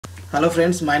Hello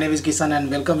friends, my name is Kisan and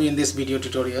welcome you in this video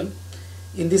tutorial.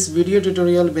 In this video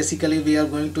tutorial basically we are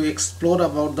going to explore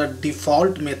about the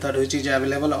default method which is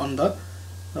available on the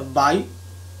by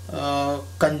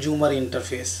consumer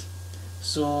interface.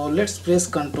 So let's press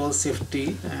Ctrl Shift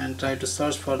T and try to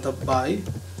search for the by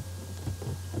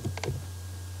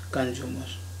consumer.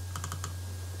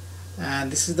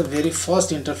 And this is the very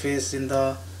first interface in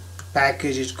the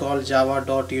package. It's called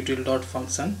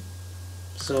java.util.function.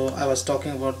 So I was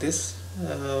talking about this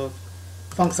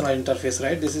functional interface,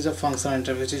 right? This is a functional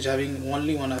interface which is having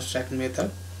only one abstract method.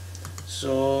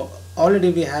 So already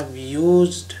we have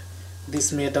used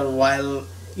this method while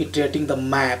iterating the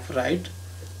map, right?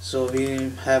 So we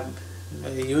have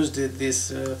used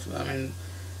this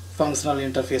functional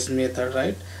interface method,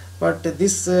 right? But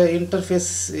this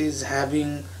interface is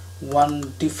having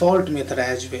one default method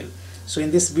as well. So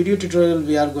in this video tutorial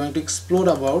we are going to explore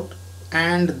about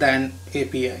andThen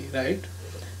API, right?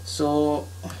 So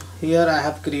here I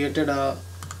have created a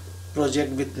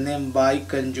project with name by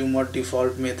consumer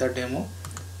default method demo,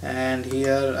 and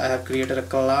here I have created a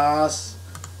class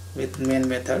with main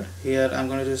method. Here I'm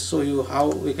going to show you how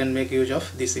we can make use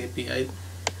of this API,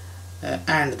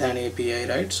 andThen API,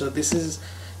 right? So this is,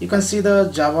 you can see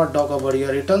the Java doc over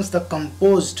here returns the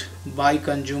composed by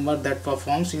consumer that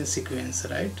performs in sequence,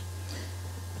 right?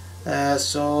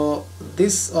 So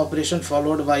this operation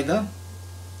followed by the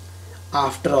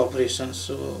after operation.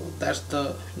 So that's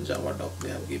the Java doc they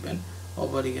have given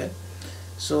over here.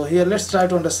 So here let's try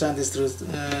to understand this through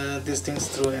these things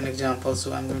through an example.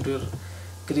 So I'm going to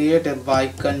create a by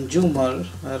consumer,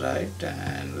 right?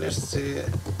 And let's say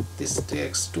this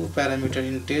takes two parameter,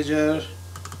 integer,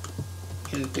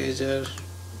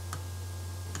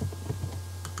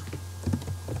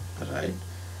 right?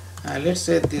 And let's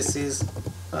say this is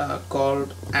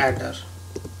called adder,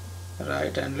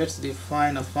 right? And let's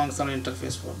define a functional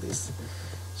interface for this.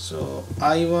 So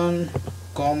I1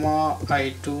 comma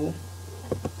I2,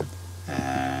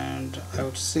 and I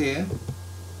would say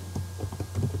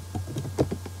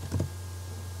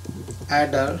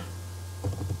adder,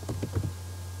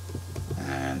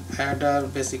 and adder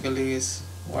basically is,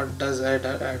 what does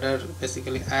adder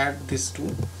basically add this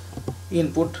to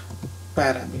input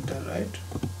parameter, right?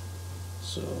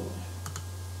 So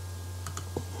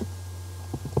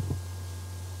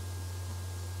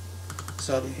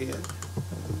sorry, here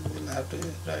we'll have to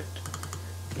write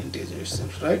integer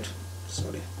itself, right?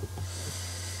 Sorry,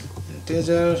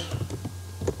 integer.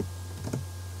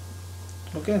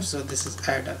 Okay, so this is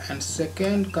adder, and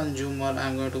second consumer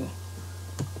I'm going to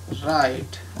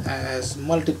write as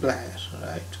multiplier,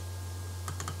 right?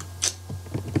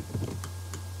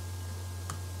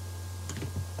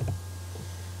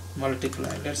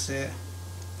 Multiplier, let's say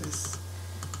this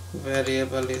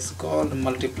variable is called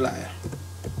multiplier,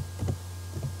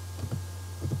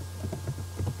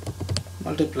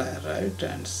 right?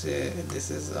 And say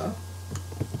this is a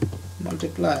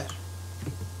multiplier.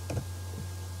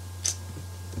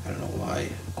 I don't know why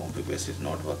copy paste is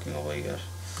not working over here.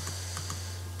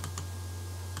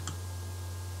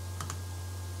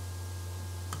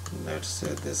 Let's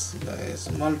say this guy is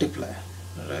multiplier,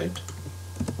 right?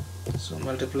 So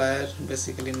multiplier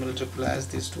basically multiplies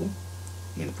these two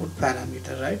input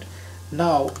parameter, right?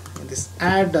 Now in this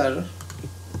adder,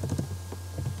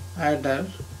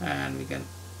 and we can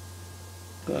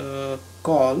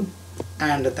call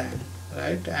andThen,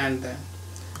 right? andThen,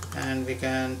 and we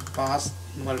can pass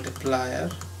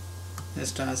multiplier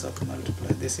instance of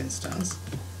multiplier, this instance,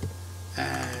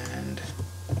 and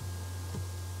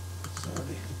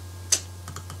sorry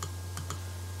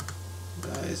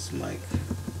guys, my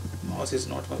mouse is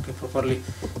not working properly.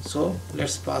 So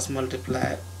let's pass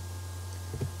multiplier.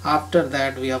 After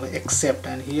that we have accept,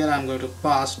 and here I'm going to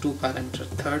pass two parameters,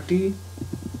 30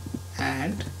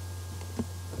 and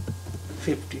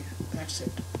 50. That's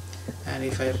it. And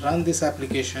if I run this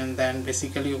application, then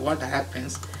basically what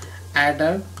happens,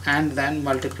 adder and then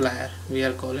multiplier we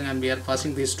are calling, and we are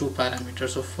passing these two parameters.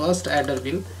 So first adder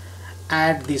will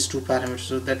add these two parameters,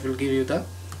 so that will give you the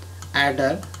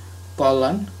adder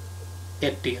colon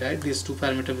 80, right? These two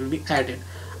parameters will be added.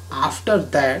 After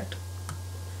that,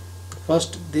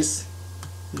 first this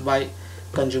by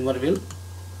consumer will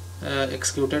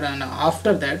executed, and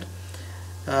after that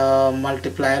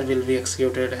multiplier will be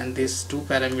executed, and these two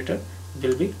parameter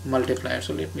will be multiplied.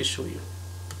 So let me show you.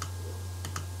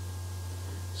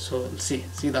 So see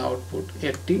the output,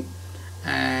 80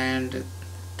 and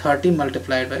 30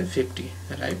 multiplied by 50,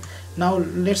 right? Now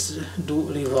let's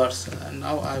do reverse.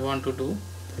 Now I want to do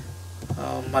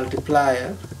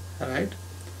multiplier, right?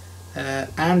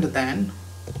 And then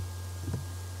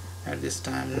at this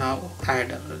time. Now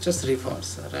add, just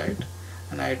reverse, right,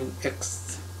 and I do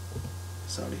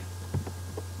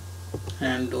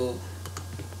and do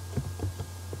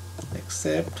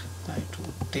accept, I do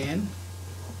 10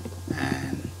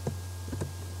 and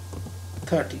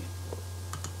 30.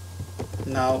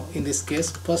 Now in this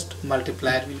case first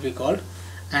multiplier will be called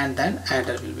and then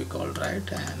adder will be called, right?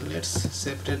 And let's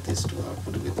separate these two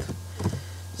output with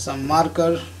some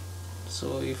marker.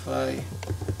 So if I,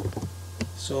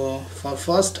 so for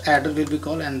first adder will be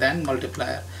called and then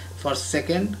multiplier, for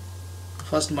second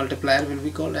first multiplier will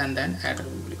be called and then adder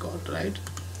will be called, right?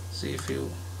 So if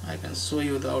you, I can show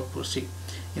you the output. See,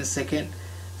 in second,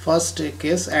 first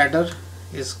case adder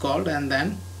is called and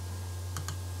then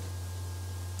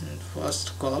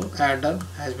first call adder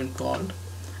has been called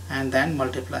and then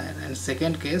multiplier, and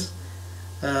second case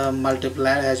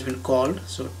multiplier has been called,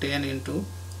 so 10 into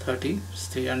 30 is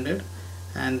 300,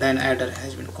 and then adder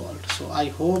has been called. So I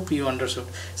hope you understood.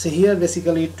 So here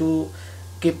basically to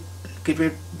keep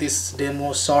it this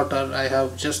demo shorter, I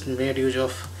have just made use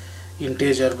of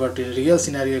integer, but in real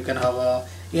scenario you can have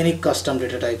any custom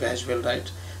data type as well,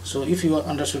 right? So if you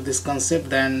understood this concept,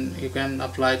 then you can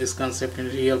apply this concept in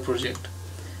real project.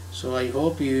 So I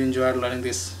hope you enjoyed learning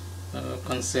this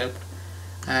concept,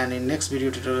 and in next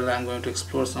video tutorial I am going to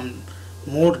explore some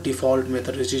more default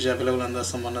method which is available under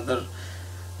some another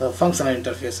functional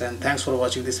interface. And thanks for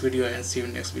watching this video, and see you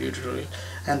in next video tutorial.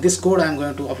 And this code I am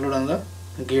going to upload on the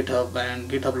GitHub, and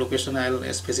GitHub location I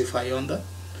will specify on the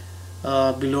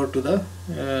below to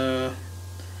the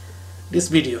this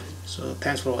video. So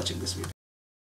thanks for watching this video.